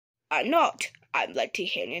I'm not. I'm letting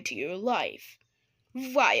him into your life.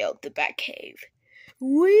 Via the Batcave.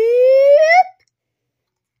 Whip!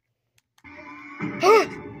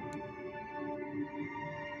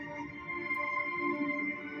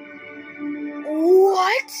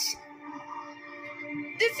 What?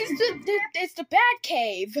 It's the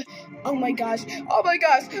Batcave. Oh my gosh. Oh my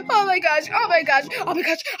gosh. Oh my gosh. Oh my gosh. Oh my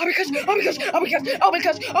gosh. Oh my gosh. Oh my gosh. Oh my gosh. Oh my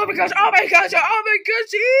gosh. Oh my gosh. Oh my gosh. Oh my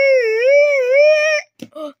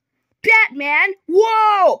gosh. Batman.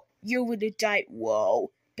 Whoa. You would have died.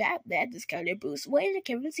 Whoa. Batman discovered Bruce Wayne.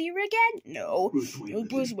 Can we see her again? No.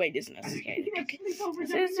 Bruce Wayne is necessary.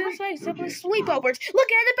 This is like simply sleepovers. Look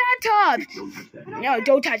at the bathtub. No,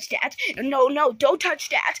 don't touch that. No, don't touch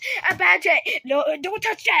that. A bad chain. No, don't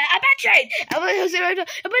touch that. A bad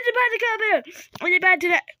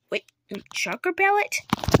chain. Wait, chakra pellet?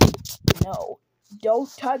 No, don't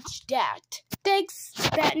touch that. Thanks,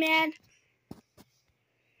 Batman.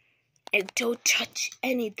 And don't touch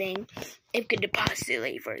anything. It could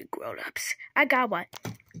possibly for grown-ups. I got one.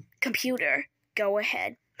 Computer, go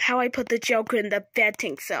ahead. How I put the Joker in the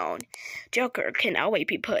batting zone. Joker can always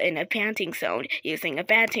be put in a batting zone using a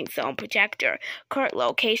batting zone projector. Current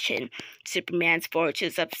location, Superman's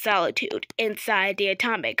Fortress of Solitude inside the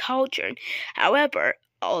atomic cauldron. However,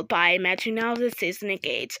 all biometric is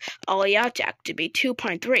engaged. All object to be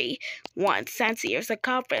 2.3. 1 centimeter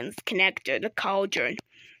circumference connected to the cauldron.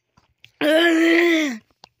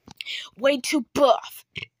 Way too buff.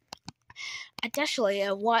 Additionally,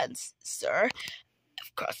 at once, sir.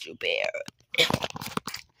 Of course you bear.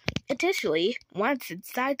 Additionally, once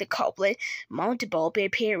inside the cauldron, multiple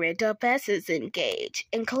period of vessels engage,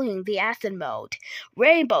 including the acid mode,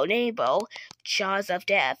 rainbow, jaws of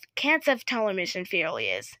death, cancer of television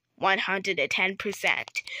failures,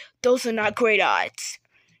 110%. Those are not great odds.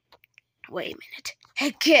 Wait a minute.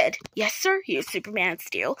 Hey, kid. Yes, sir. You're Superman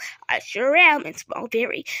still. I sure am. And small,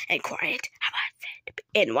 very, and quiet. How about that?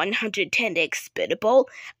 And 110 expendable.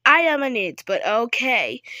 I am an it, but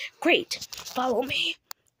okay. Great. Follow me.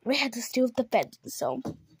 We had to steal the fence, so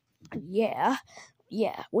yeah,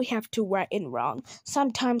 we have to right and wrong.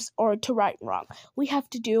 Sometimes, or to right and wrong. We have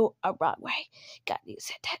to do a wrong way. Got you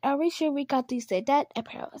said that. Are we sure we got these said that?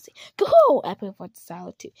 Apparently. Go! Epic for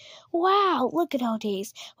Solitude. Wow, look at all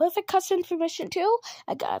these. Was it custom information too?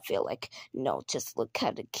 I gotta feel like, no, just look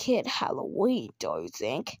at the kid Halloween, don't you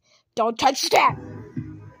think? Don't touch that!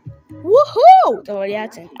 Woohoo! So yeah,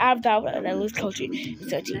 I'm down with that loose coaching.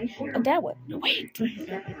 Searching. And that one. Wait.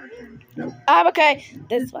 I'm okay.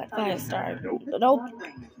 This one. 5-star. Nope.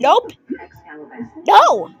 No!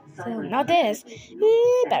 So, not this.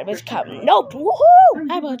 Bad bitch come. Nope. Woohoo!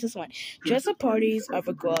 How about this one? Dress up parties of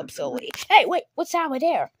a grow up solely. Hey, wait. What's that over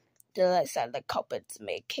there? The left side of the culprits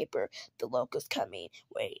may caper. The locals coming.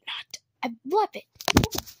 Wait, not. I love it.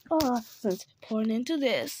 Since pouring into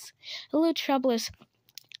this. A little trouble is.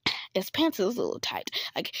 His pants is a little tight.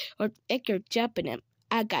 Or if you're jumping him,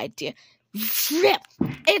 I got you. Flip!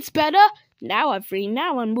 It's better. Now I'm free.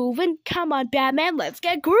 Now I'm moving. Come on, Batman. Let's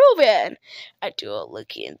get grooving. I do a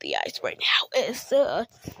look in the eyes right now.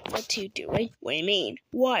 What you doing? What do you mean?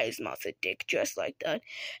 Why is Monster Dick dressed like that?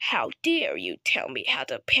 How dare you tell me how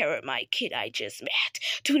to parrot my kid I just met?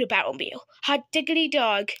 To the Batmobile. Hot diggity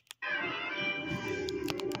dog.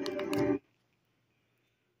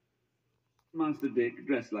 Monster Dick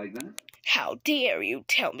dressed like that? How dare you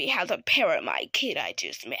tell me how to parrot my kid I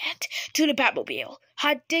just met? To the Batmobile.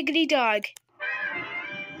 Hot diggity dog.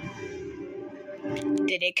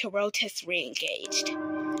 Did a Carotis re-engaged?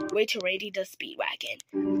 Reiterating the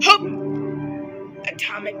Speedwagon. Hup!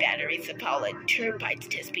 Atomic batteries propel turbines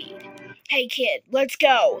to speed. Hey kid, let's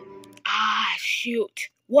go. Ah, shoot.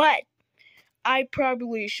 What? I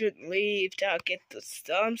probably shouldn't leave. I'll get the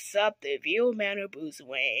thumbs up the view man of Bruce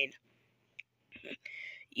Wayne.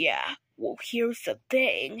 Yeah, well, here's the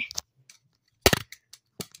thing.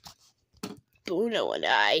 Bruno and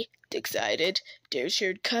I decided to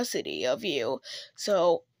share custody of you,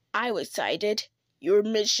 so I decided your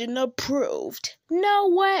mission approved. No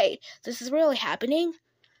way! This is really happening?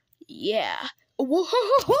 Yeah. Whoa!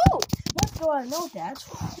 What's going on, Dad?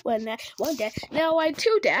 One dad, now I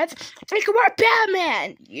 2 dads. Like we're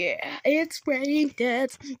Batman! Yeah, it's raining,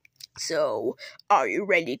 Dads. So, are you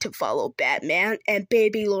ready to follow Batman and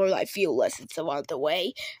Baby Lord? I feel lessons along the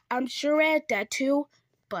way. I'm sure at that too.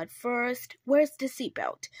 But first, where's the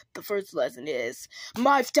seatbelt? The first lesson is,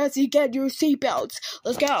 Miles, does he get your seatbelts?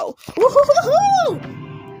 Let's go. Woohoo!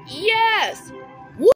 Yes!